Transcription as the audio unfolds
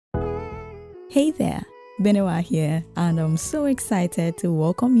Hey there, Benowa here, and I'm so excited to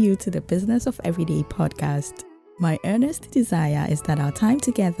welcome you to the Business of Everyday podcast. My earnest desire is that our time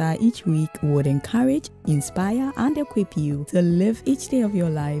together each week would encourage, inspire, and equip you to live each day of your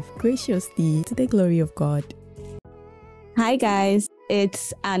life graciously to the glory of God. Hi guys,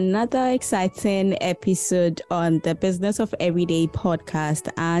 it's another exciting episode on the Business of Everyday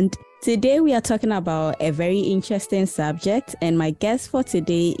podcast, and today we are talking about a very interesting subject, and my guest for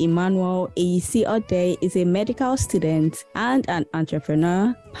today, Emmanuel Eyisi Ode, is a medical student and an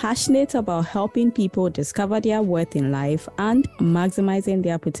entrepreneur passionate about helping people discover their worth in life and maximizing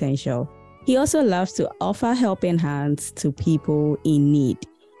their potential. He also loves to offer helping hands to people in need.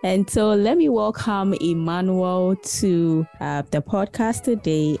 And so let me welcome Emmanuel to the podcast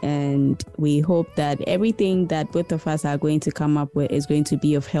today, and we hope that everything that both of us are going to come up with is going to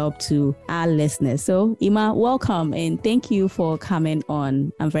be of help to our listeners. So Emma, welcome and thank you for coming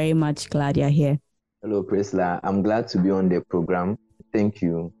on. I'm very much glad you're here. Hello, Priscilla. I'm glad to be on the program. Thank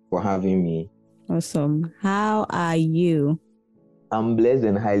you for having me. Awesome. How are you? I'm blessed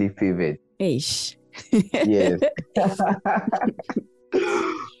and highly favored. Ish. Yes.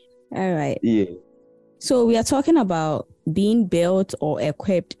 All right. Yeah. So we are talking about being built or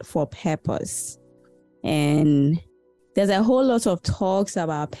equipped for purpose. And there's a whole lot of talks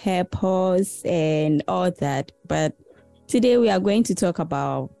about purpose and all that. But today we are going to talk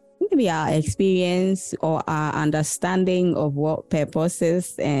about maybe our experience or our understanding of what purpose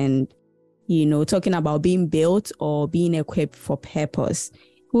is, and, talking about being built or being equipped for purpose.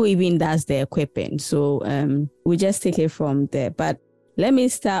 Who even does the equipping? So we just take it from there. But let me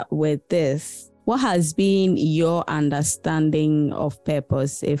start with this. What has been your understanding of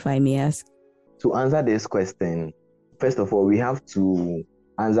purpose, if I may ask? To answer this question, first of all, we have to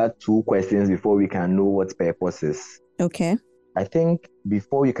answer two questions before we can know what purpose is. Okay. I think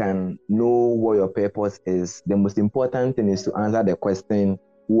before you can know what your purpose is, the most important thing is to answer the question,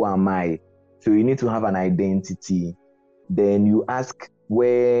 who am I? So you need to have an identity. Then you ask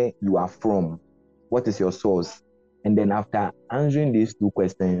where you are from. What is your source? And then after answering these two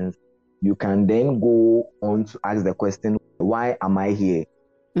questions, you can then go on to ask the question, why am I here?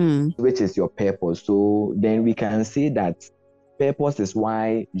 Which is your purpose. So then we can say that purpose is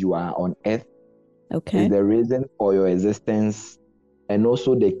why you are on earth. Okay. Is the reason for your existence, and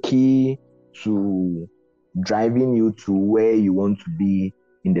also the key to driving you to where you want to be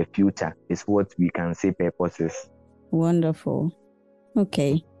in the future is what we can say purpose is. Wonderful.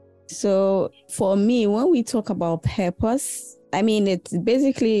 Okay. So for me, when we talk about purpose, I mean, it's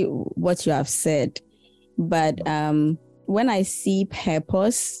basically what you have said. But when I see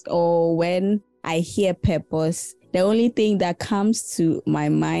purpose or when I hear purpose, the only thing that comes to my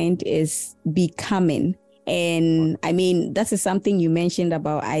mind is becoming. And I mean, that is something you mentioned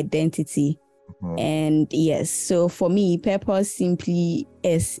about identity. Mm-hmm. And yes, so for me, purpose simply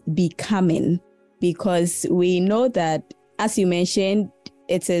is becoming, because we know that, as you mentioned,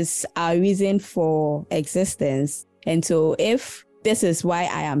 it is our reason for existence. And so if this is why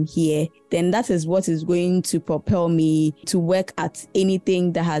I am here, then that is what is going to propel me to work at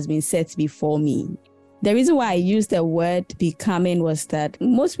anything that has been set before me. The reason why I used the word becoming was that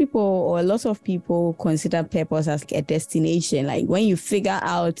most people, or a lot of people, consider purpose as a destination. Like when you figure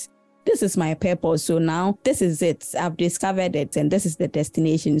out, this is my purpose, so now this is it. I've discovered it and this is the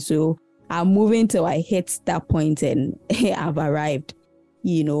destination. So I'm moving till I hit that point and I've arrived.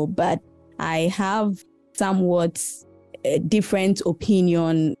 But I have somewhat a different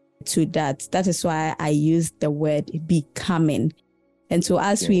opinion to that. That is why I use the word becoming. And so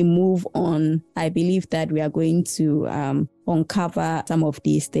as we move on, I believe that we are going to uncover some of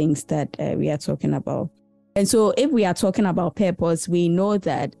these things that we are talking about. And so if we are talking about purpose, we know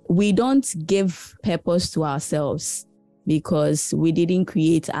that we don't give purpose to ourselves because we didn't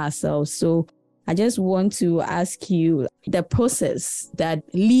create ourselves. So I just want to ask you the process that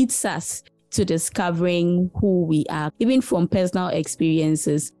leads us to discovering who we are, even from personal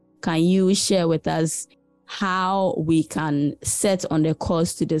experiences. Can you share with us how we can set on the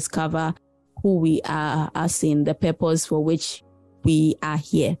course to discover who we are, as in the purpose for which we are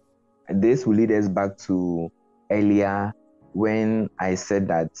here? This will lead us back to earlier when I said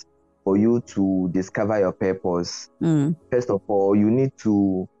that for you to discover your purpose, first of all, you need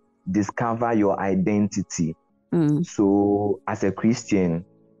to discover your identity. So as a Christian,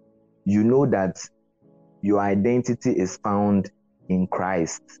 you know that your identity is found in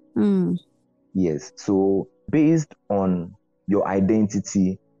Christ. Yes. So based on your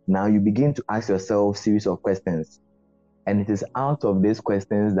identity, now you begin to ask yourself a series of questions. And it is out of these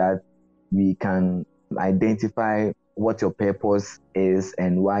questions that we can identify what your purpose is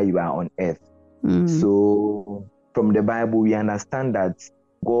and why you are on earth. So from the Bible, we understand that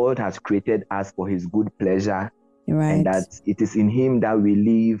God has created us for his good pleasure, and that it is in him that we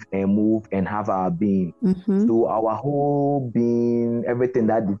live and move and have our being. So our whole being, everything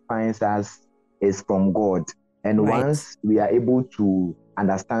that defines us, is from God. And once we are able to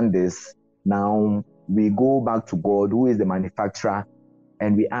understand this, now we go back to God, who is the manufacturer,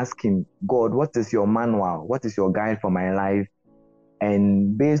 and we ask him, God, what is your manual? What is your guide for my life?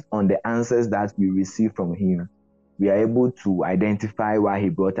 And based on the answers that we receive from him, we are able to identify why he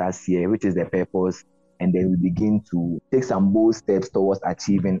brought us here, which is the purpose. And then we begin to take some bold steps towards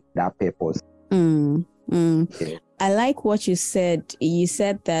achieving that purpose. Yeah. I like what you said. You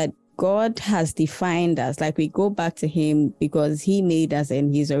said that God has defined us. Like, we go back to him because he made us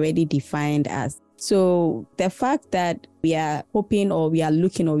and he's already defined us. So the fact that we are hoping, or we are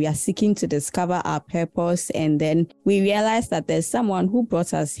looking, or we are seeking to discover our purpose, and then we realize that there's someone who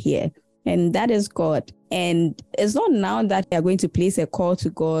brought us here, and that is God. And it's not now that we are going to place a call to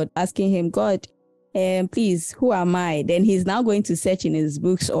God, asking him, God, please, who am I? Then he's now going to search in his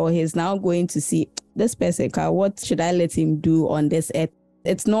books, or he's now going to see this person, what should I let him do on this earth?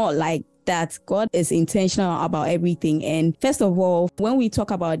 It's not like that. God is intentional about everything. And first of all, when we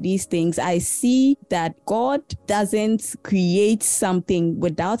talk about these things, I see that God doesn't create something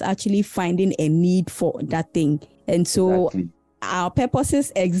without actually finding a need for that thing. And so our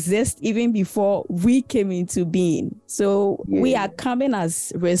purposes exist even before we came into being. So we are coming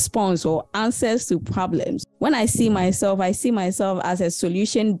as response or answers to problems. When I see myself as a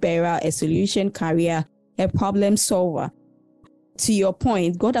solution bearer, a solution carrier, a problem solver. To your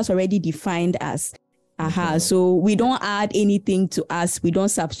point, God has already defined us. So we don't add anything to us. We don't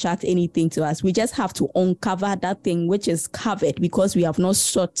subtract anything to us. We just have to uncover that thing which is covered because we have not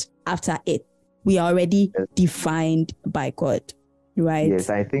sought after it. We are already defined by God, right? Yes,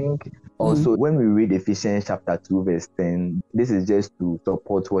 I think also when we read Ephesians chapter 2, verse 10, this is just to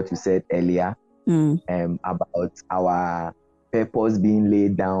support what you said earlier about our purpose being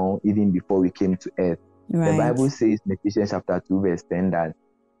laid down even before we came to earth. The Bible says in Ephesians chapter 2, verse 10 that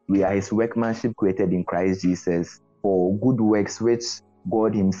we are his workmanship created in Christ Jesus for good works which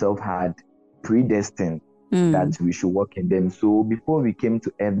God himself had predestined that we should walk in them. So before we came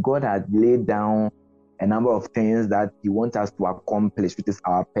to earth, God had laid down a number of things that he wants us to accomplish, which is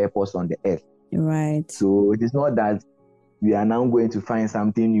our purpose on the earth. So it is not that we are now going to find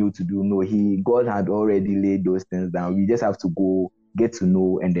something new to do. No, God had already laid those things down. We just have to go get to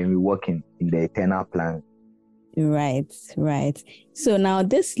know, and then we work in the eternal plan. Right. So now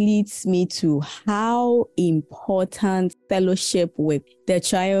this leads me to how important fellowship with the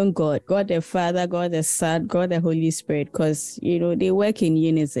triune God the Father, God the Son, God the Holy Spirit, because, they work in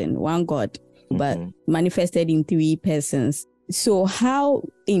unison, one God, but manifested in three persons. So how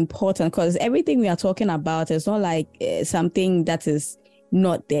important, because everything we are talking about is not like something that is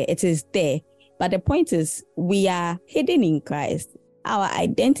not there, it is there. But the point is, we are hidden in Christ. Our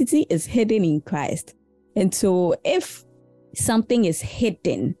identity is hidden in Christ. And so if something is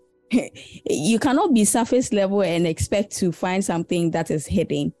hidden, you cannot be surface level and expect to find something that is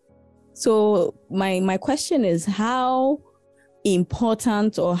hidden. So my question is, how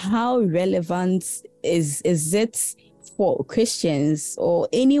important or how relevant is it for Christians or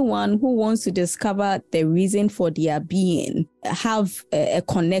anyone who wants to discover the reason for their being, have a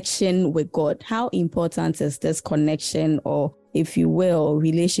connection with God? How important is this connection, or if you will,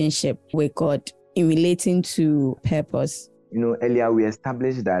 relationship with God in relating to purpose? Earlier we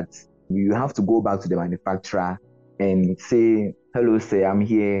established that you have to go back to the manufacturer and say, hello, sir, I'm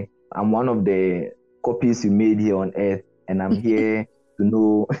here. I'm one of the copies you made here on earth, and I'm here to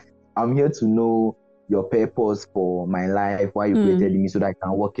know your purpose for my life, why you created me so that I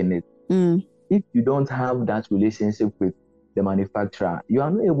can work in it. If you don't have that relationship with the manufacturer, you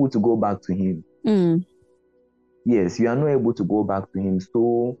are not able to go back to him. Yes, you are not able to go back to him.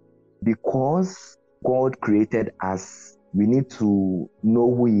 So because God created us, we need to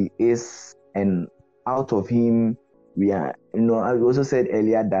know who he is, and out of him we are, I also said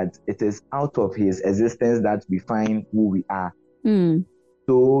earlier that it is out of his existence that we find who we are.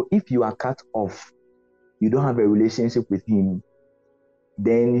 So if you are cut off, you don't have a relationship with him,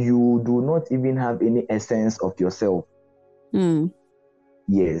 then you do not even have any essence of yourself.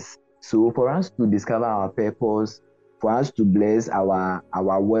 Yes. So for us to discover our purpose, for us to bless our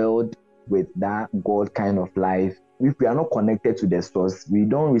world with that God kind of life, if we are not connected to the source, we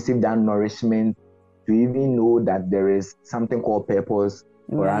don't receive that nourishment to even know that there is something called purpose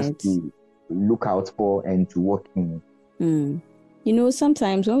for us to look out for and to work in.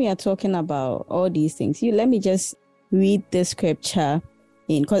 Sometimes when we are talking about all these things, let me just read the scripture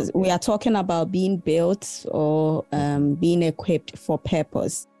in, because we are talking about being built or being equipped for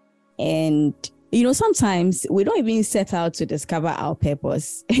purpose. And sometimes we don't even set out to discover our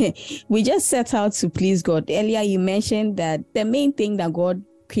purpose. We just set out to please God. Earlier you mentioned that the main thing that God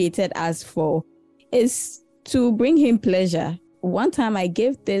created us for is to bring him pleasure. One time I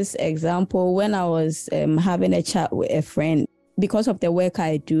gave this example when I was having a chat with a friend. Because of the work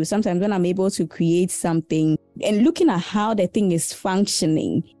I do, sometimes when I'm able to create something and looking at how the thing is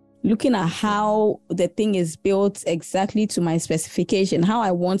functioning, looking at how the thing is built exactly to my specification, how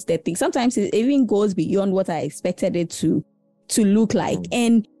I want the thing, sometimes it even goes beyond what I expected it to look like.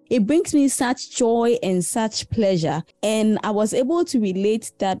 And it brings me such joy and such pleasure. And I was able to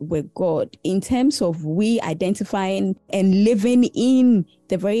relate that with God in terms of we identifying and living in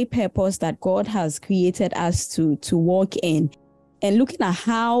the very purpose that God has created us to walk in. And looking at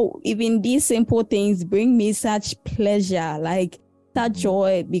how even these simple things bring me such pleasure, like that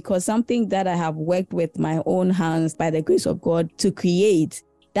joy, because something that I have worked with my own hands by the grace of God to create,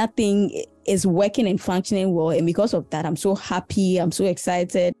 that thing is working and functioning well. And because of that, I'm so happy. I'm so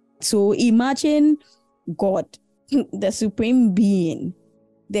excited. So imagine God, the supreme being,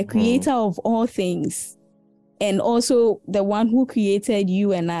 the creator of all things, and also the one who created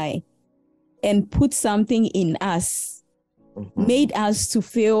you and I, and put something in us, made us to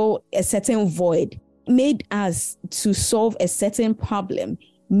fill a certain void, made us to solve a certain problem,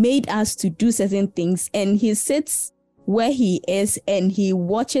 made us to do certain things. And he sits where he is and he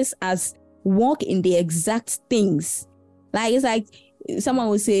watches us walk in the exact things. Like, it's like someone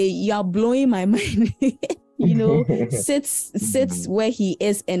would say, you are blowing my mind. Sits where he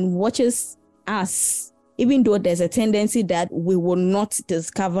is and watches us, even though there's a tendency that we will not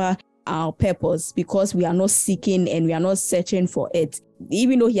discover our purpose because we are not seeking and we are not searching for it.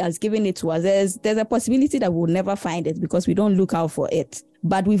 Even though he has given it to us, there's a possibility that we'll never find it because we don't look out for it.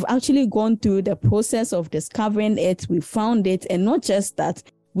 But we've actually gone through the process of discovering it. We found it. And not just that,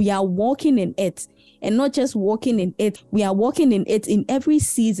 we are walking in it. And not just walking in it, we are walking in it in every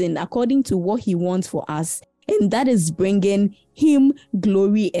season according to what he wants for us. And that is bringing him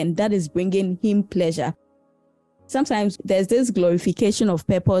glory and that is bringing him pleasure. Sometimes there's this glorification of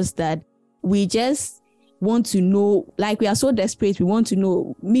purpose that we just want to know, like we are so desperate, we want to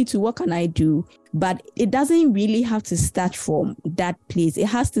know, me too, what can I do? But it doesn't really have to start from that place. It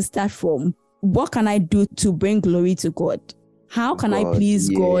has to start from, what can I do to bring glory to God? How can I please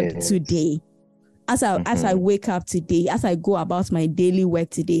God today? As I wake up today, as I go about my daily work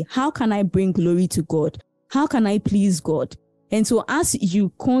today, how can I bring glory to God? How can I please God? And so as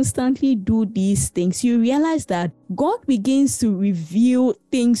you constantly do these things, you realize that God begins to reveal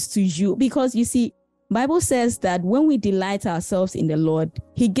things to you. Because you see, Bible says that when we delight ourselves in the Lord,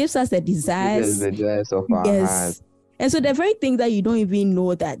 he gives us the desires of our heart. And so the very thing that you don't even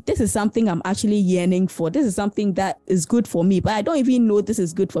know that this is something I'm actually yearning for, this is something that is good for me, but I don't even know this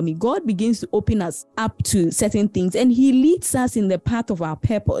is good for me. God begins to open us up to certain things and he leads us in the path of our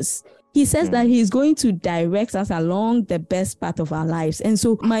purpose. He says that he's going to direct us along the best path of our lives. And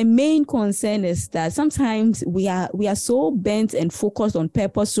so my main concern is that sometimes we are so bent and focused on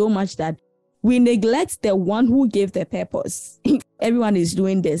purpose so much that we neglect the one who gave the purpose. Everyone is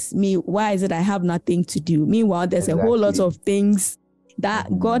doing this. Me, why is it I have nothing to do? Meanwhile, there's a whole lot of things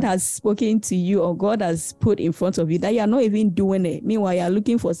that God has spoken to you or God has put in front of you that you're not even doing it. Meanwhile, you're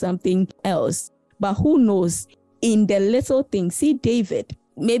looking for something else. But who knows? In the little things, see David.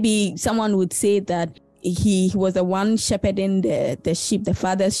 Maybe someone would say that he was the one shepherding the sheep, the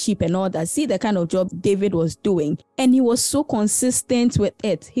father's sheep and all that. See the kind of job David was doing. And he was so consistent with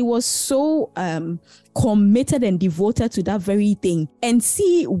it. He was so committed and devoted to that very thing. And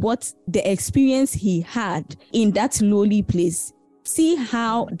see what the experience he had in that lowly place. See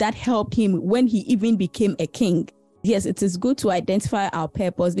how that helped him when he even became a king. Yes, it is good to identify our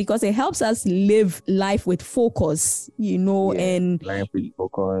purpose because it helps us live life with focus, and life with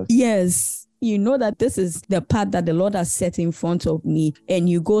focus. Yes, you know that this is the path that the Lord has set in front of me and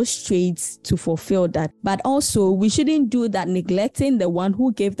you go straight to fulfill that. But also, we shouldn't do that neglecting the one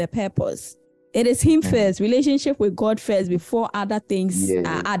who gave the purpose. It is him first, relationship with God first before other things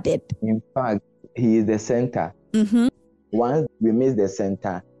are added. In fact, he is the center. Once we miss the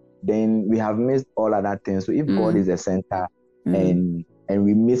center, then we have missed all other things. So if God is the center and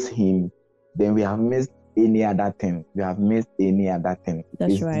we miss him, then we have missed any other thing. We have missed any other thing.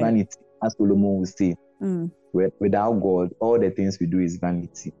 That's right. Vanity, as Solomon would say. Without God, all the things we do is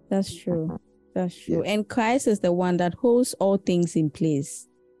vanity. That's true. That's true. Yeah. And Christ is the one that holds all things in place.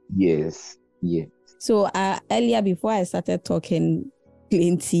 Yes. So earlier, before I started talking,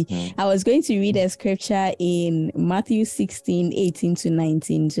 plenty. I was going to read a scripture in Matthew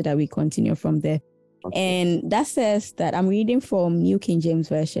 16:18-19 so that we continue from there. Okay. And that says that, I'm reading from New King James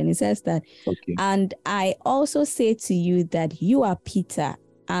Version. It says that, okay, and I also say to you that you are Peter,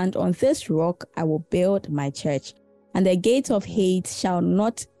 and on this rock I will build my church, and the gate of hate shall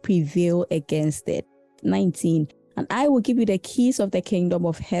not prevail against it. 19. And I will give you the keys of the kingdom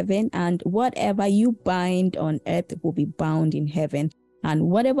of heaven, and whatever you bind on earth will be bound in heaven, and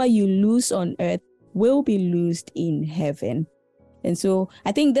whatever you loose on earth will be loosed in heaven. And so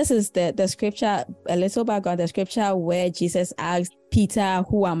I think this is the scripture, a little background, the scripture where Jesus asked Peter,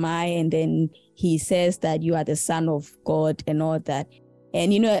 who am I? And then he says that you are the Son of God and all that.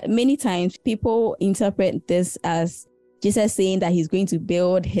 And, many times people interpret this as Jesus saying that he's going to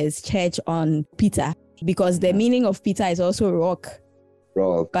build his church on Peter, because the meaning of Peter is also rock.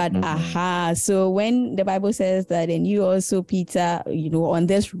 But so when the Bible says that, and you also, Peter, on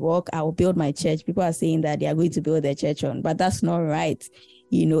this rock I will build my church, people are saying that they are going to build their church on, but that's not right.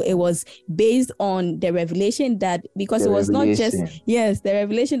 It was based on the revelation that, because it was not just, the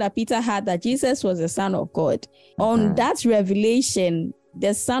revelation that Peter had that Jesus was the Son of God. On that revelation,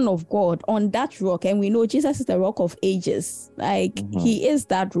 the Son of God, on that rock, and we know Jesus is the rock of ages, he is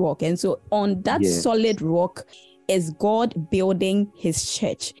that rock. And so on that solid rock is God building his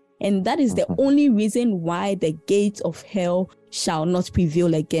church. And that is the only reason why the gates of hell shall not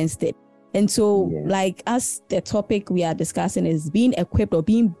prevail against it. And so, as the topic we are discussing is being equipped or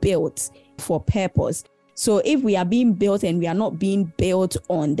being built for purpose. So if we are being built and we are not being built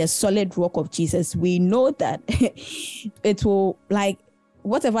on the solid rock of Jesus, we know that it will,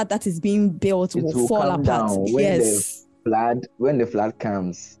 whatever that is being built will fall apart. When the flood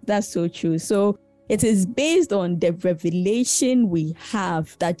comes. That's so true. So it is based on the revelation we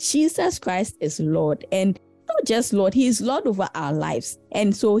have that Jesus Christ is Lord, and not just Lord, he is Lord over our lives.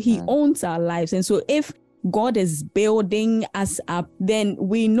 And so he owns our lives. And so if God is building us up, then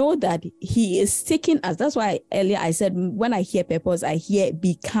we know that he is taking us. That's why earlier I said, when I hear purpose, I hear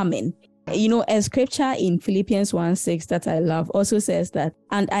becoming. A scripture in Philippians 1:6 that I love also says that,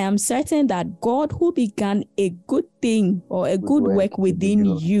 and I am certain that God who began a good thing or a good work within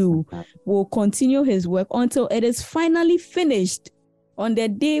you will continue his work until it is finally finished on the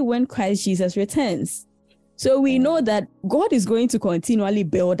day when Christ Jesus returns. So we know that God is going to continually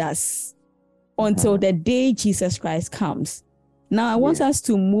build us until the day Jesus Christ comes. Now I want us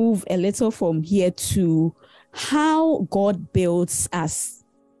to move a little from here to how God builds us.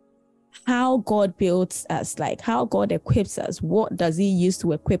 How God builds us, how God equips us. What does he use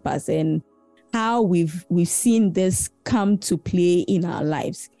to equip us, and how we've seen this come to play in our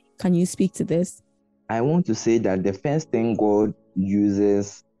lives. Can you speak to this? I want to say that the first thing God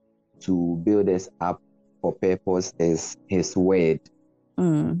uses to build us up for purpose is his word.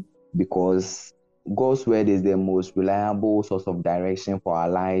 Because God's word is the most reliable source of direction for our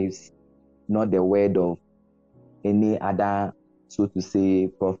lives, not the word of any other, so to say,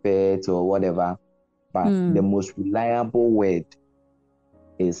 prophet or whatever, but the most reliable word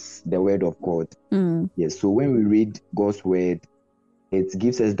is the word of God. Yes. So when we read God's word, it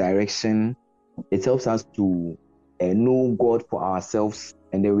gives us direction. It helps us to know God for ourselves,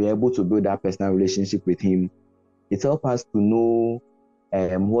 and then we're able to build that personal relationship with him. It helps us to know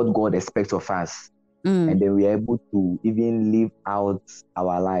what God expects of us, and then we're able to even live out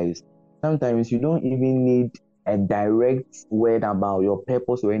our lives. Sometimes you don't even need a direct word about your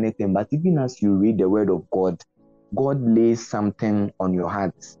purpose or anything, but even as you read the word of God, God lays something on your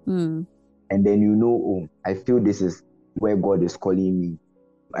heart, and then I feel this is where God is calling me.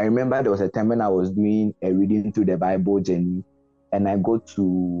 I remember there was a time when I was doing a reading through the Bible journey, and I go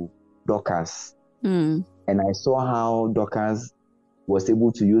to Dorcas, and I saw how Dorcas was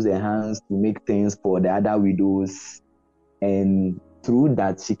able to use her hands to make things for the other widows, and through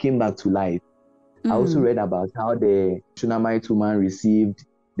that she came back to life. I also read about how the Shunammite woman received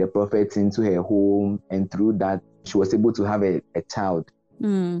the prophet into her home, and through that she was able to have a child.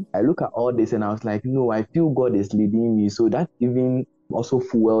 I look at all this and I was like, no, I feel God is leading me. So that even also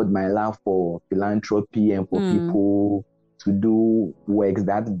fueled my love for philanthropy and for people to do works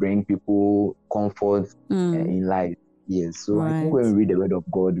that bring people comfort in life. Yes. So I think when we read the word of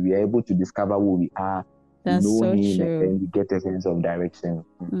God, we are able to discover who we are, That's know so him, true. and we get a sense of direction.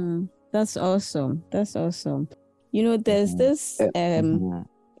 That's awesome. There's this,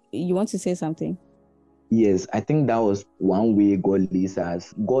 you want to say something? Yes, I think that was one way God leads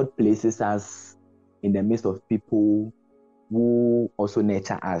us. God places us in the midst of people who also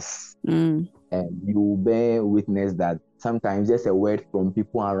nurture us. And you bear witness that sometimes just a word from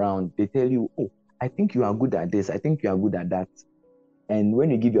people around, they tell you, oh, I think you are good at this. I think you are good at that. And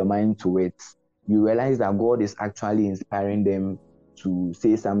when you give your mind to it, you realize that God is actually inspiring them to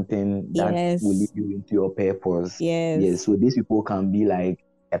say something that will lead you into your purpose. Yes. So these people can be like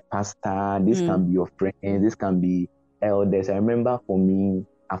a pastor, this can be your friend, this can be elders. I remember for me,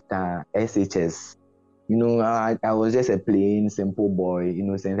 after SHS, I was just a plain, simple boy,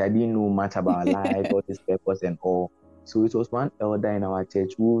 since I didn't know much about life, all this purpose and all. So it was one elder in our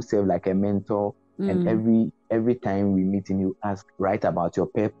church who served like a mentor. And every time we meet him, you ask, write about your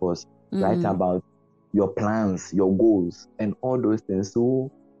purpose, write about your plans, your goals, and all those things.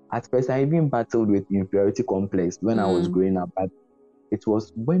 So at first, I even battled with inferiority complex when I was growing up. But it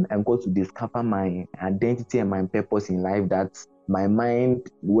was when I got to discover my identity and my purpose in life that my mind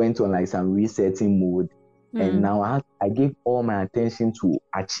went on like some resetting mode. And now I give all my attention to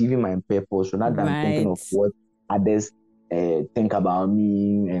achieving my purpose rather than thinking of what others think about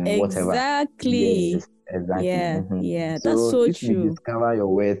me and whatever. Exactly. Yes, exactly. Yeah. So that's so if true. You discover your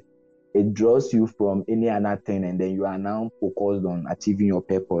worth, it draws you from any other thing, and then you are now focused on achieving your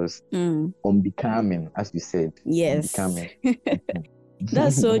purpose, on becoming, as you said. Yes. Becoming.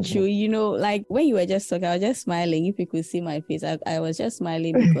 That's so true. Like when you were just talking, I was just smiling. If you could see my face, I was just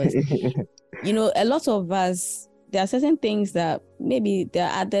smiling because, a lot of us, there are certain things that maybe there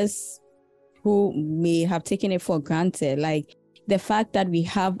are others who may have taken it for granted, like the fact that we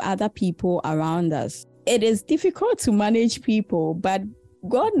have other people around us. It is difficult to manage people, but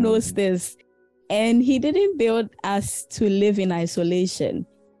God knows this, and He didn't build us to live in isolation.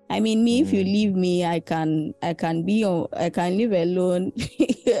 I mean, if you leave me, I can live alone.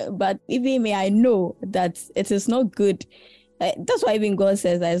 But even me, I know that it is not good. That's why even God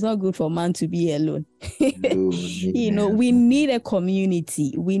says that it's not good for man to be alone. We need a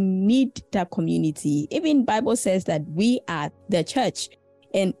community. We need that community. Even Bible says that we are the church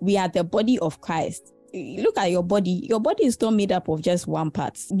and we are the body of Christ. Look at your body. Your body is not made up of just one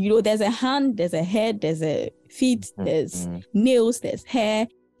part. There's a hand, there's a head, there's a feet, there's nails, there's hair.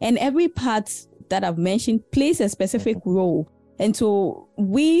 And every part that I've mentioned plays a specific role. And so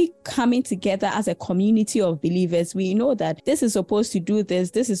we coming together as a community of believers, we know that this is supposed to do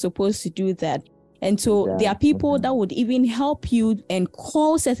this is supposed to do that. And so there are people that would even help you and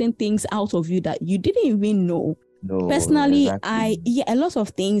call certain things out of you that you didn't even know. No, personally, exactly. A lot of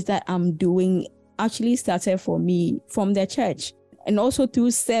things that I'm doing actually started for me from the church and also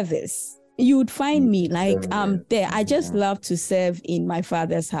through service. You would find me like I'm there. I just love to serve in my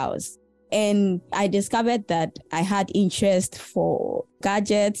father's house. And I discovered that I had interest for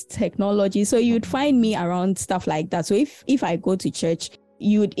gadgets, technology. So you'd find me around stuff like that. So if I go to church,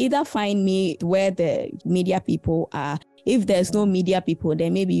 you'd either find me where the media people are. If there's no media people,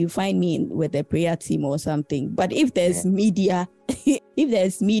 then maybe you find me with the prayer team or something. But if there's media,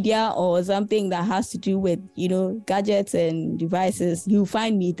 or something that has to do with, gadgets and devices, you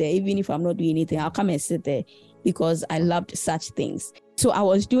find me there. Even if I'm not doing anything, I'll come and sit there because I loved such things. So I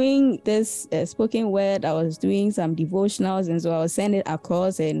was doing this spoken word, I was doing some devotionals, and so I was sending it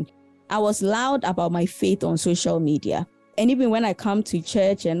across, and I was loud about my faith on social media. And even when I come to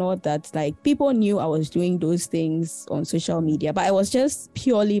church and all that, like people knew I was doing those things on social media, but it was just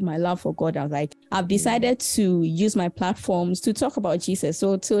purely my love for God. I was like, I've decided to use my platforms to talk about Jesus.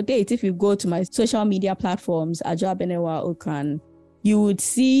 So to date, if you go to my social media platforms, Adwoa Benewa Okran, you would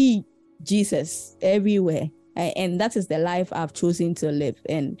see Jesus everywhere. And that is the life I've chosen to live,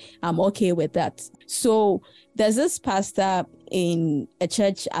 and I'm okay with that. So there's this pastor in a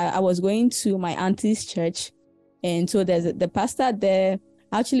church. I was going to my auntie's church, and so the pastor there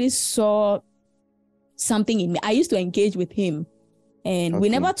actually saw something in me. I used to engage with him, and we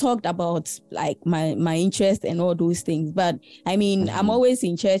never talked about like my interest and all those things. But I mean, I'm always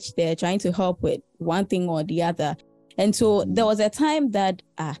in church there trying to help with one thing or the other. And so there was a time that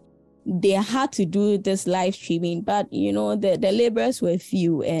they had to do this live streaming, but the laborers were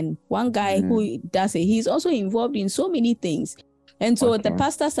few, and one guy who does it, he's also involved in so many things. And so the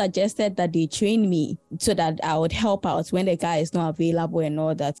pastor suggested that they train me so that I would help out when the guy is not available and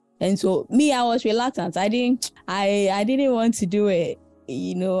all that. And so me, I was reluctant. I didn't want to do it.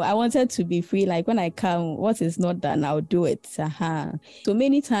 I wanted to be free. Like when I come, what is not done, I'll do it. So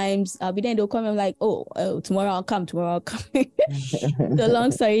many times I'll be there, they'll come and I'm like, oh, tomorrow I'll come. So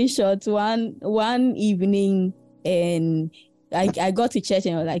long story short, one evening, and I got to church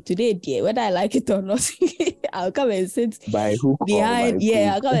and I was like, today, dear, whether I like it or not, I'll come and sit behind.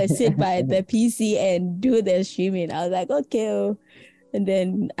 I'll come and sit by the PC and do the streaming. I was like, okay. And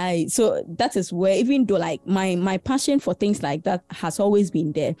then so that is where, even though like my passion for things like that has always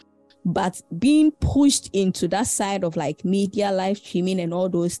been there, but being pushed into that side of like media, live streaming and all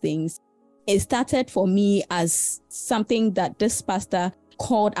those things, it started for me as something that this pastor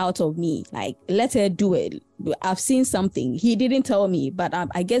called out of me, like, let her do it. I've seen something. He didn't tell me, but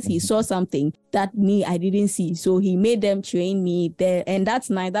I guess he saw something that I didn't see. So he made them train me there. And that's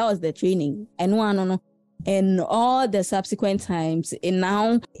nice. That was the training. And all the subsequent times, and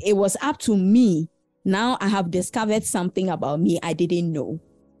now it was up to me. Now I have discovered something about me I didn't know.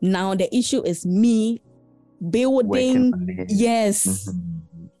 Now the issue is me building. Yes.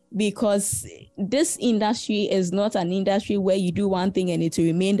 Because this industry is not an industry where you do one thing and it will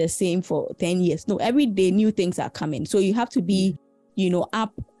remain the same for 10 years. No, every day new things are coming. So you have to be,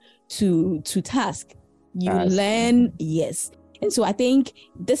 up to task. You learn, yes. And so I think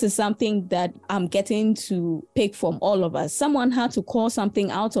this is something that I'm getting to pick from all of us. Someone had to call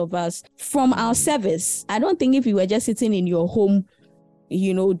something out of us from our service. I don't think if you were just sitting in your home,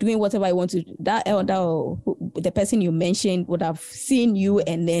 doing whatever I want to do, that elder or the person you mentioned would have seen you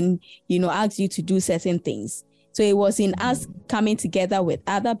and then, asked you to do certain things. So it was in us coming together with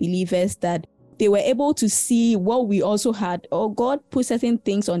other believers that they were able to see what we also had, or God put certain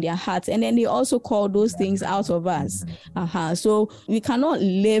things on their hearts, and then they also called those things out of us. So we cannot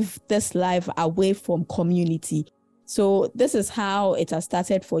live this life away from community. So this is how it has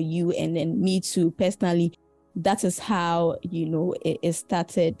started for you, and then me too, personally. That is how, it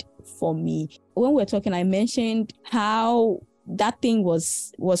started for me. When we're talking, I mentioned how that thing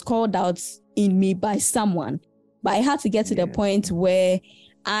was called out in me by someone, but I had to get to the point where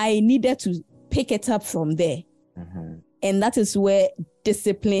I needed to pick it up from there. And that is where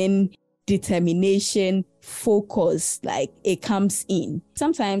discipline, determination, focus, like, it comes in.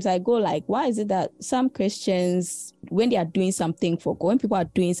 Sometimes I go like, why is it that some Christians, when they are doing something for God, when people are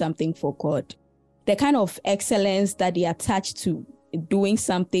doing something for God, the kind of excellence that they attach to doing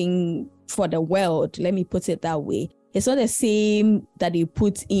something for the world, let me put it that way, it's not the same that they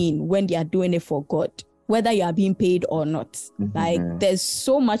put in when they are doing it for God, whether you are being paid or not. Like, there's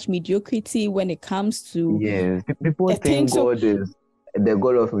so much mediocrity when it comes to... Yes, people think God is the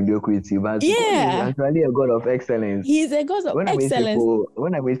God of mediocrity, but God is actually a God of excellence. He's a God of excellence.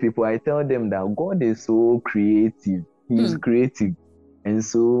 When I meet people, I tell them that God is so creative. He's creative. And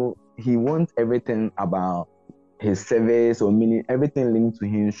so he wants everything about his service or meaning, everything linked to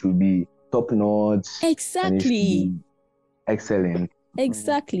him should be top notch. Exactly. Excellent.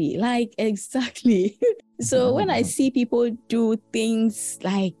 Exactly. Exactly. So when I see people do things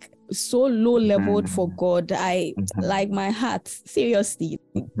like so low leveled for God, I like my heart. Seriously.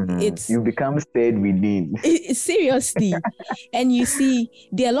 You become stirred within. Seriously. And you see,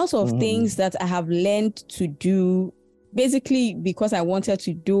 there are lots of things that I have learned to do, basically because I wanted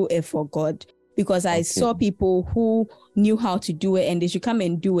to do it for God, because I saw people who knew how to do it and they should come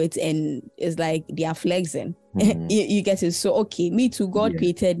and do it, and it's like they are flexing. You get it? So, me too, God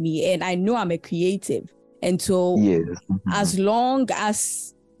created me, and I know I'm a creative. And so as long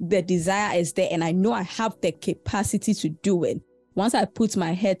as the desire is there and I know I have the capacity to do it, once I put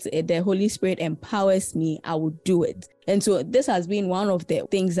my head to it, the Holy Spirit empowers me, I will do it. And so this has been one of the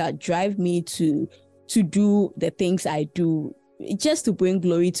things that drive me to do the things I do, just to bring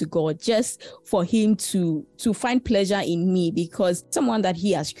glory to God, just for him to find pleasure in me, because someone that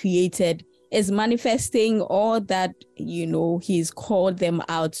he has created is manifesting all that, he's called them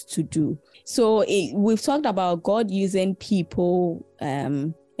out to do. So we've talked about God using people,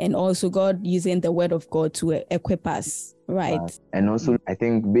 and also God using the word of God to equip us, right? And also, I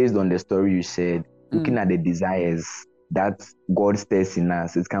think based on the story you shared, looking at the desires that God stirs in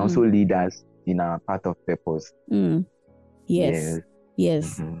us, it can also lead us in our path of purpose. Yes.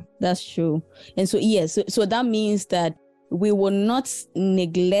 That's true. And so so that means that we will not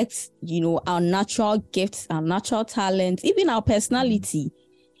neglect, our natural gifts, our natural talents, even our personality.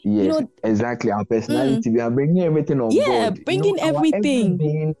 Yes, exactly. Our personality, we are bringing everything on God. Yeah, bringing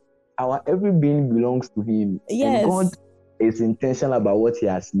everything. Our every being belongs to him. Yes. And God is intentional about what he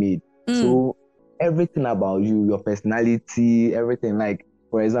has made. So everything about you, your personality, everything, like,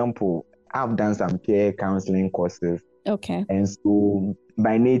 for example, I've done some peer counseling courses. Okay. And so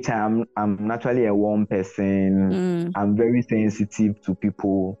by nature, I'm naturally a warm person. I'm very sensitive to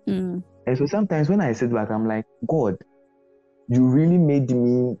people. And so sometimes when I sit back, I'm like, God, you really made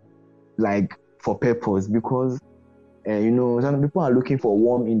me like for purpose, because some people are looking for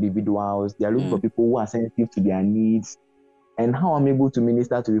warm individuals. They are looking for people who are sensitive to their needs. And how I'm able to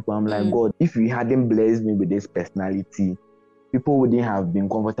minister to people, I'm like, God, if you hadn't blessed me with this personality, people wouldn't have been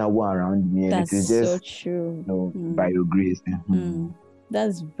comfortable around me. And That's it is just so true. By your grace.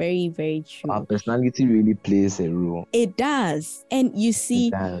 That's very, very true. Our personality really plays a role. It does. And you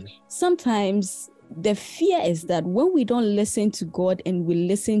see, sometimes the fear is that when we don't listen to God and we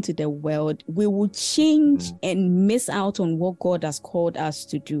listen to the world, we will change and miss out on what God has called us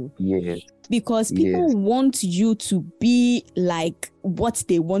to do. Yes. Because people want you to be like what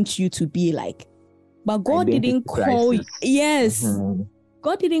they want you to be like. But God didn't call you. Yes.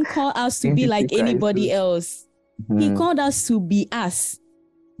 God didn't call us to be like anybody else. He called us to be us.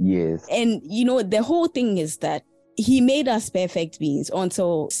 Yes. And, the whole thing is that he made us perfect beings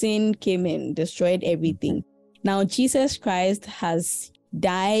until sin came and destroyed everything. Now, Jesus Christ has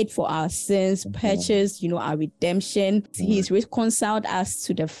died for our sins, purchased, our redemption. He's reconciled us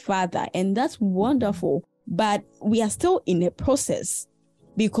to the Father, and that's wonderful. But we are still in a process,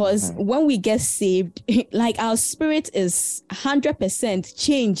 because when we get saved, like our spirit is 100%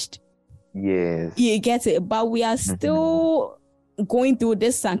 changed. Yes. You get it? But we are still going through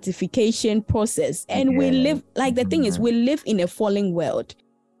this sanctification process, and we live, like the thing is, we live in a fallen world,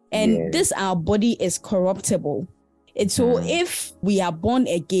 and this, our body is corruptible. And so if we are born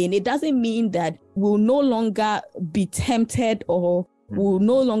again, it doesn't mean that we'll no longer be tempted or we'll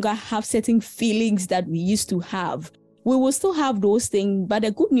no longer have certain feelings that we used to have. We will still have those things, but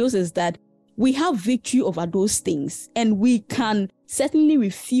the good news is that we have victory over those things, and we can certainly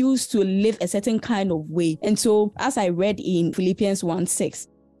refuse to live a certain kind of way. And so, as I read in Philippians 1:6,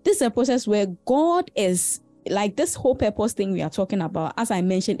 this is a process where God is, like, this whole purpose thing we are talking about, as I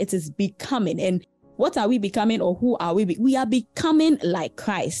mentioned, it is becoming. And what are we becoming, or who are we? We are becoming like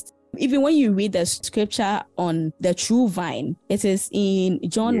Christ. Even when you read the scripture on the true vine, it is in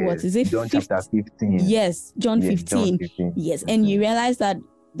John, what is it? John chapter 15. Yes, John 15. Yes, and you realize that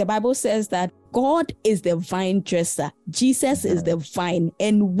the Bible says that God is the vine dresser. Jesus is the vine,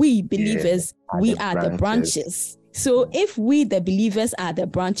 and we believers, we are the branches. So if we, the believers, are the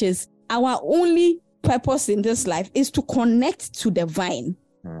branches, our only purpose in this life is to connect to the vine.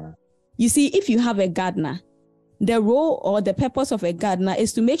 You see, if you have a gardener, the role or the purpose of a gardener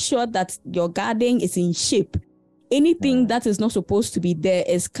is to make sure that your garden is in shape. Anything that is not supposed to be there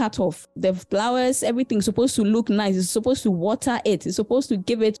is cut off. The flowers, everything is supposed to look nice. It's supposed to water it. It's supposed to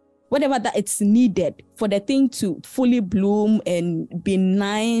give it whatever that it's needed for the thing to fully bloom and be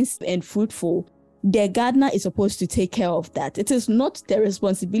nice and fruitful. The gardener is supposed to take care of that. It is not the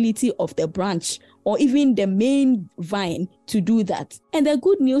responsibility of the branch or even the main vine to do that. And the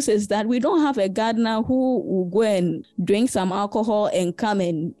good news is that we don't have a gardener who will go and drink some alcohol and come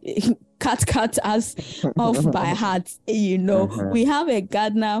and cut us off by heart. We have a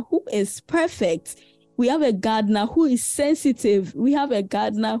gardener who is perfect. We have a gardener who is sensitive. We have a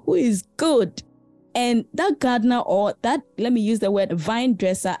gardener who is good. And that gardener, or that, let me use the word vine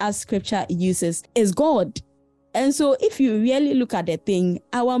dresser as scripture uses, is God. And so if you really look at the thing,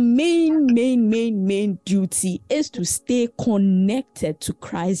 our main duty is to stay connected to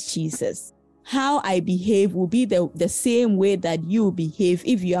Christ Jesus. How I behave will be the same way that you behave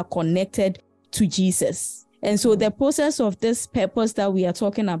if you are connected to Jesus. And so the process of this purpose that we are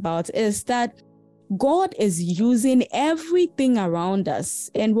talking about is that God is using everything around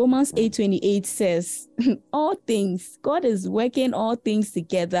us. And Romans 8:28 says, all things, God is working all things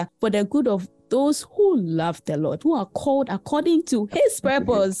together for the good of those who love the Lord, who are called according to his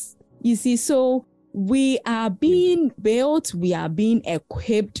purpose. You see, so we are being built, we are being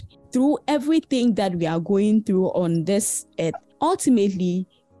equipped through everything that we are going through on this earth. Ultimately,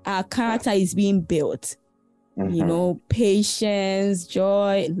 our character is being built. Patience,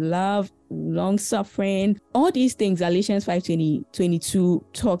 joy, love, long suffering, all these things Galatians 5:22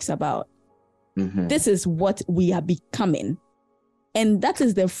 talks about. This is what we are becoming. And that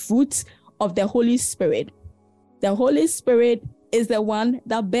is the fruit of the Holy Spirit. The Holy Spirit is the one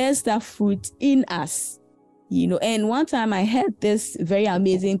that bears that fruit in us. And one time I heard this very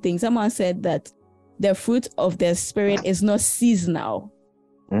amazing thing. Someone said that the fruit of the Spirit is not seasonal.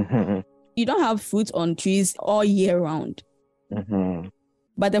 You don't have fruit on trees all year round.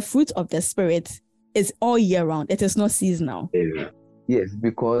 But the fruit of the Spirit is all year round. It is not seasonal. Yes,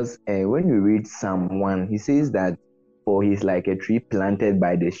 because when you read Psalm 1, he says that for he's like a tree planted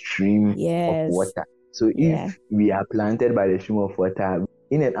by the stream of water. So if we are planted by the stream of water,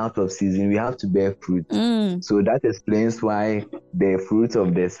 in and out of season, we have to bear fruit. So that explains why the fruit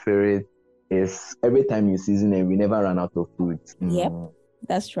of the Spirit is every time you season and we never run out of fruit. Yep,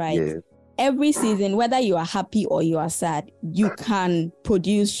 that's right. Yes. Every season, whether you are happy or you are sad, you can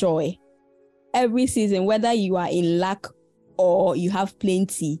produce joy. Every season, whether you are in lack or you have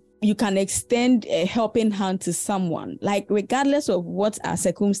plenty, you can extend a helping hand to someone. Like, regardless of what our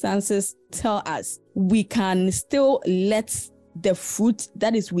circumstances tell us, we can still let the fruit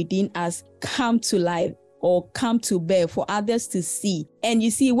that is within us come to life or come to bear for others to see. And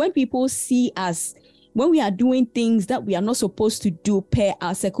you see, when people see us when we are doing things that we are not supposed to do per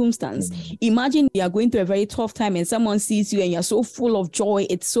our circumstance. Imagine you are going through a very tough time and someone sees you and you're so full of joy.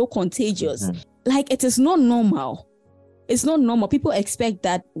 It's so contagious. Like, it is not normal. It's not normal. People expect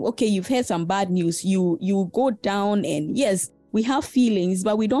that, okay, you've heard some bad news. You go down, and yes, we have feelings,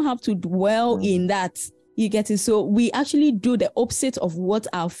 but we don't have to dwell in that. You get it? So we actually do the opposite of what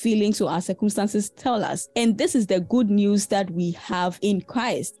our feelings or our circumstances tell us. And this is the good news that we have in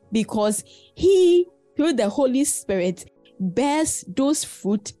Christ, because he, through the Holy Spirit, bears those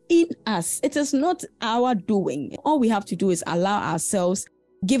fruit in us. It is not our doing. All we have to do is allow ourselves,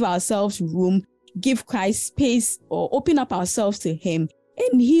 give ourselves room, give Christ space, or open up ourselves to him,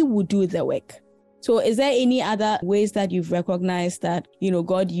 and he will do the work. So is there any other ways that you've recognized that,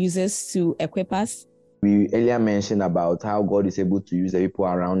 God uses to equip us? We earlier mentioned about how God is able to use the people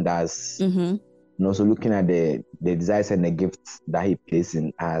around us. And also looking at the desires and the gifts that he placed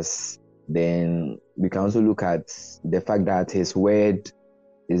in us. Then we can also look at the fact that his word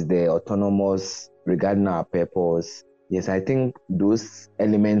is the autonomous regarding our purpose. Yes, I think those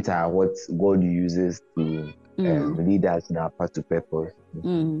elements are what God uses to lead us in our path to purpose.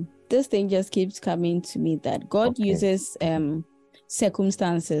 This thing just keeps coming to me that God uses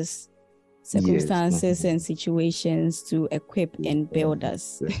circumstances and situations to equip and build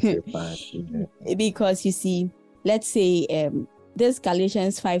us. Because you see, let's say this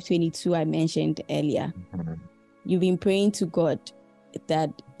Galatians 5:22 I mentioned earlier. You've been praying to God that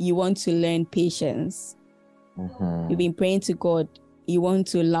you want to learn patience. You've been praying to God, you want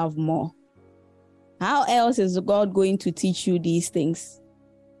to love more. How else is God going to teach you these things?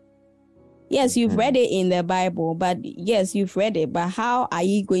 Yes, you've read it in the Bible, but how are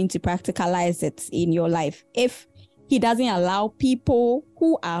you going to practicalize it in your life if he doesn't allow people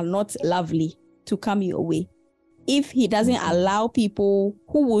who are not lovely to come your way? If he doesn't allow people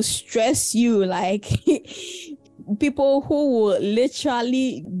who will stress you, like people who will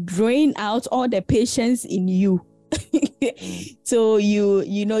literally drain out all the patience in you. So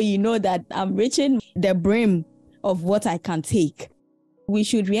you know that I'm reaching the brim of what I can take. We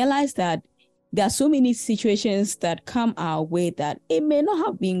should realize that there are so many situations that come our way that it may not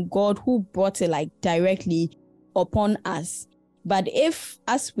have been God who brought it like directly upon us. But if,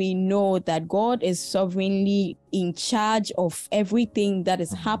 as we know that God is sovereignly in charge of everything that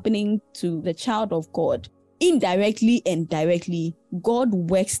is happening to the child of God, indirectly and directly, God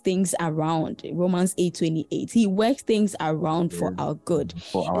works things around. Romans 8:28. He works things around for our good.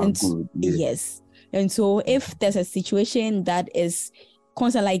 Yes. And so if there's a situation that is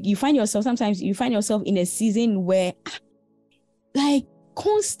constant, like sometimes you find yourself in a season where, like,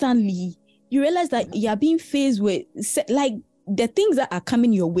 constantly you realize that you're being faced with, like, the things that are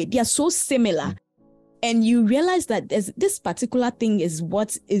coming your way, they are so similar. And you realize that this particular thing is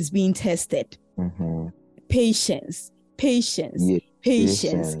what is being tested. Patience.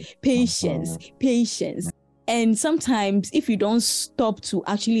 And sometimes if you don't stop to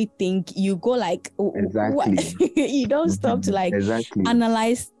actually think, you go like, what? You don't stop to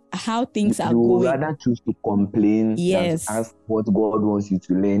analyze how things are going. You would rather choose to complain than ask what God wants you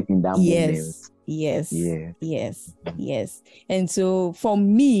to learn in that moment. Yes. And so for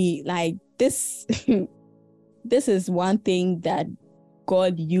me, like, this this is one thing that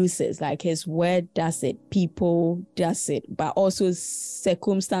God uses, like his word does it, people does it, but also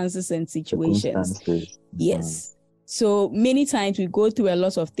circumstances and situations. Yes. So many times we go through a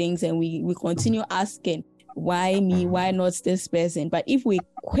lot of things and we continue asking, why me? Why not this person? But if we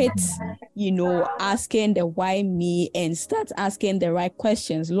quit, asking the why me and start asking the right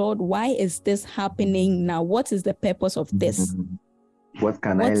questions, Lord, why is this happening now? What is the purpose of this? What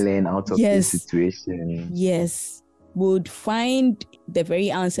can I learn out of this situation? Yes. Would find the very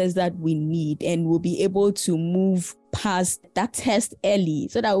answers that we need, and we'll be able to move past that test early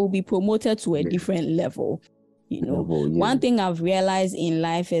so that we'll be promoted to a different level. One thing I've realized in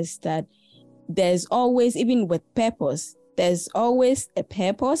life is that there's always, even with purpose, there's always a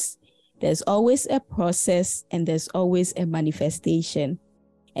purpose, there's always a process, and there's always a manifestation.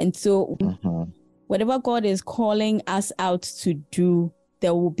 And so whatever God is calling us out to do,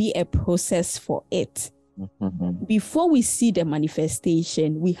 there will be a process for it. Before we see the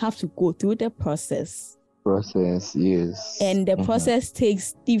manifestation, we have to go through the process. Yes. And the process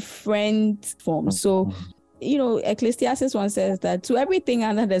takes different forms. So, Ecclesiastes 1 says that to everything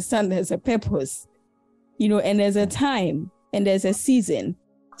under the sun, there's a purpose, and there's a time and there's a season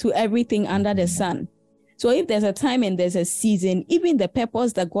to everything under the sun. So if there's a time and there's a season, even the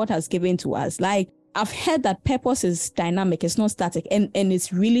purpose that God has given to us, like, I've heard that purpose is dynamic, it's not static, and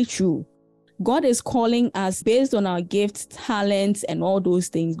it's really true. God is calling us based on our gifts, talents, and all those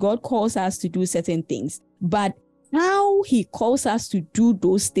things. God calls us to do certain things, but how he calls us to do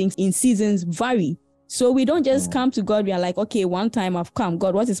those things in seasons vary. So we don't just come to God. We are like, okay, one time I've come.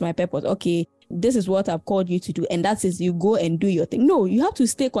 God, what is my purpose? Okay, this is what I've called you to do. And that is you go and do your thing. No, you have to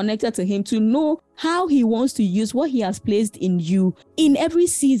stay connected to him to know how he wants to use what he has placed in you in every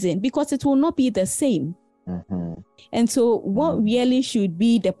season, because it will not be the same. And so what really should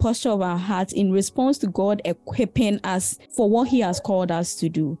be the posture of our hearts in response to God equipping us for what he has called us to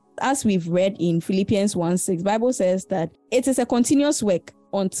do? As we've read in Philippians 1:6, Bible says that it is a continuous work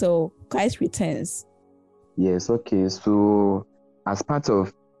until Christ returns. Yes, okay. So as part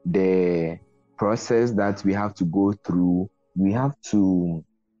of the process that we have to go through, we have to,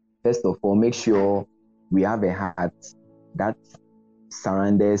 first of all, make sure we have a heart that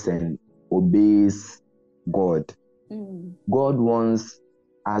surrenders and obeys God. God wants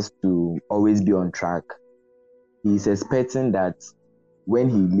us to always be on track. He's expecting that when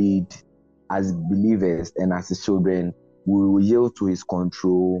he leads as believers and as his children, we will yield to his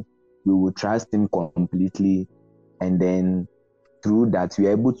control, we will trust him completely, and then through that we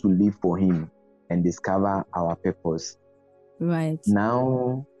are able to live for him and discover our purpose. Right.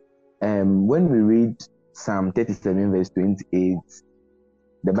 Now, when we read Psalm 37 verse 28,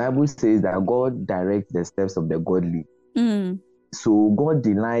 the Bible says that God directs the steps of the godly. So God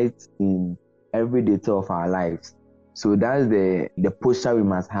delights in every detail of our lives. So that's the posture we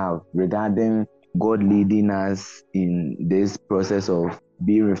must have regarding God leading us in this process of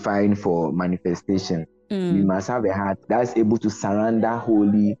being refined for manifestation. We must have a heart that's able to surrender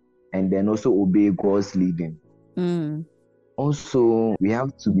wholly and then also obey God's leading. Also, we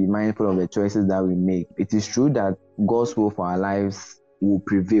have to be mindful of the choices that we make. It is true that God's will for our lives will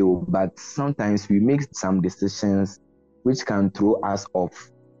prevail, but sometimes we make some decisions which can throw us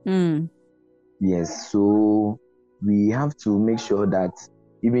off. Yes, so we have to make sure that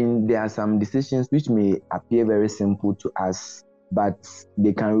even there are some decisions which may appear very simple to us, but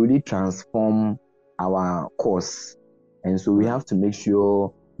they can really transform our course. And so we have to make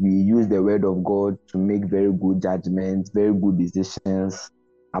sure we use the word of God to make very good judgments, very good decisions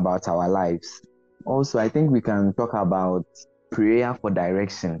about our lives. Also, I think we can talk about prayer for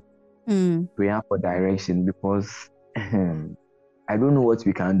direction. Prayer for direction, because I don't know what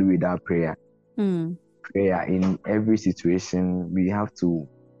we can do without prayer. Prayer in every situation, we have to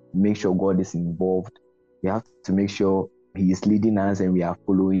make sure God is involved. We have to make sure he is leading us and we are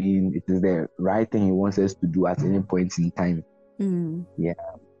following. It is the right thing he wants us to do at any point in time. Yeah.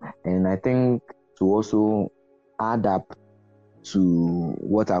 And I think to also add up to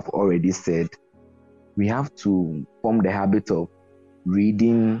what I've already said, we have to form the habit of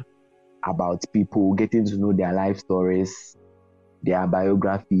reading about people, getting to know their life stories, their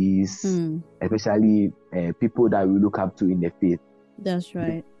biographies, especially people that we look up to in the faith. That's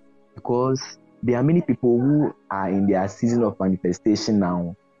right. Because there are many people who are in their season of manifestation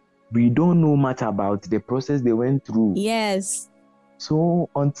now. We don't know much about the process they went through. Yes. So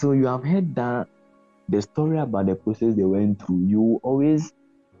until you have heard the story about the process they went through, you will always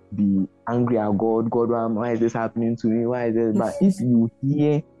be angry at God. God, why is this happening to me? Why is this? But if you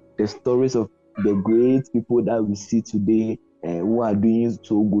hear the stories of the great people that we see today who are doing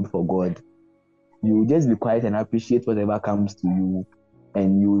so good for God, you will just be quiet and appreciate whatever comes to you,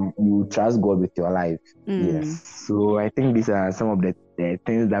 and you trust God with your life. Yes. So I think these are some of the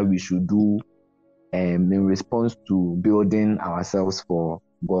things that we should do in response to building ourselves for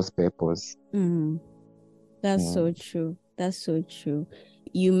God's purpose. That's so true. That's so true.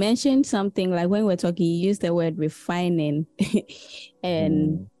 You mentioned something like when we're talking, you used the word refining.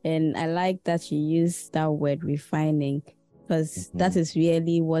 and I like that you used that word refining, because that is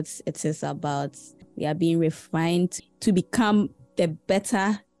really what it is about. We are being refined to become the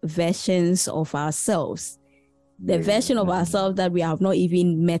better versions of ourselves, the version of ourselves that we have not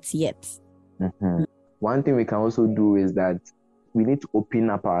even met yet. One thing we can also do is that we need to open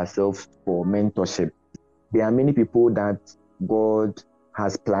up ourselves for mentorship. There are many people that God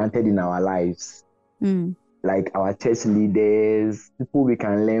has planted in our lives, like our church leaders, people we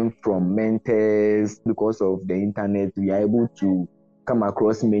can learn from, mentors. Because of the internet, we are able to come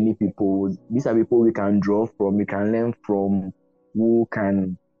across many people. These are people we can draw from, we can learn from, who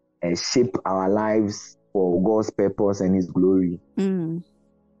can shape our lives for God's purpose and his glory.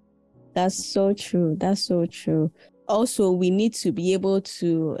 That's so true. That's so true. Also, we need to be able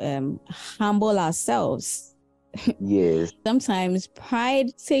to humble ourselves. Yes. Sometimes pride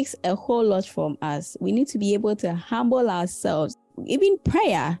takes a whole lot from us. We need to be able to humble ourselves. Even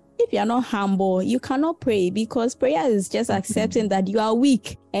prayer. if you're not humble, you cannot pray, because prayer is just accepting that you are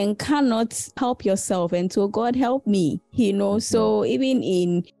weak and cannot help yourself. And so God help me, So even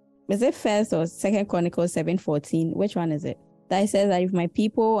in, is it 1st or 2nd Chronicles 7:14? Which one is it? That says that if my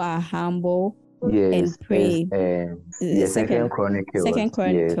people are humble and pray. Second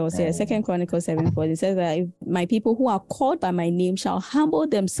Chronicles. Second Chronicles 7:14. It says that if my people who are called by my name shall humble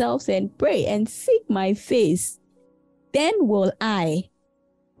themselves and pray and seek my face, then will I.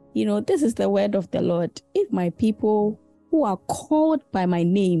 This is the word of the Lord. If my people who are called by my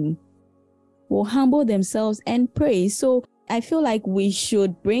name will humble themselves and pray. So I feel like we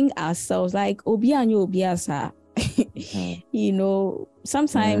should bring ourselves like Obianyo Obiasa.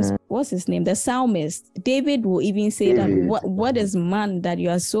 Sometimes, what's his name? The psalmist, David will even say that what is man that you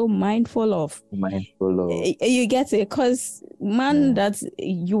are so mindful of? You get it? Because man, that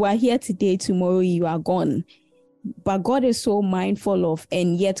you are here today, tomorrow you are gone. But God is so mindful of,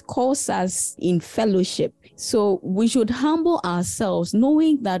 and yet calls us in fellowship. So we should humble ourselves,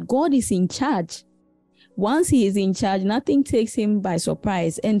 knowing that God is in charge. Once he is in charge, nothing takes him by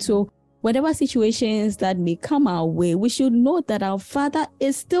surprise. And so whatever situations that may come our way, we should know that our Father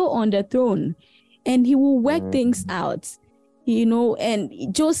is still on the throne and he will work things out.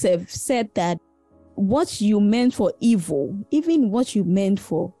 And Joseph said that what you meant for evil, even what you meant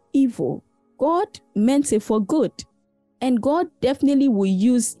for evil, God meant it for good. And God definitely will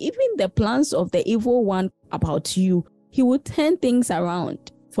use even the plans of the evil one about you. He will turn things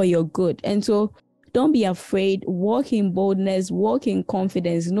around for your good. And so don't be afraid. Walk in boldness, walk in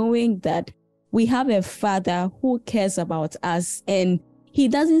confidence, knowing that we have a Father who cares about us and he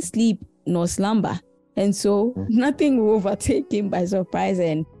doesn't sleep nor slumber. And so nothing will overtake him by surprise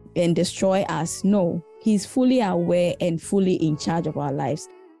and destroy us. No, he's fully aware and fully in charge of our lives.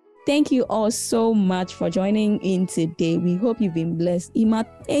 Thank you all so much for joining in today. We hope you've been blessed. Ima,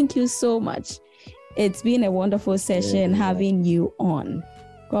 thank you so much. It's been a wonderful session having you on.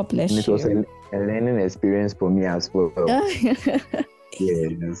 God bless you. It was a learning experience for me as well.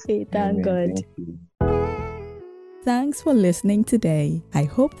 Yes. Thank God. Thanks for listening today. I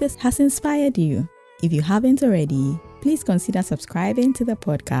hope this has inspired you. If you haven't already, please consider subscribing to the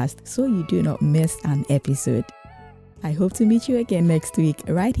podcast so you do not miss an episode. I hope to meet you again next week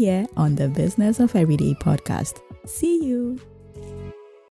right here on the Business of Everyday podcast. See you.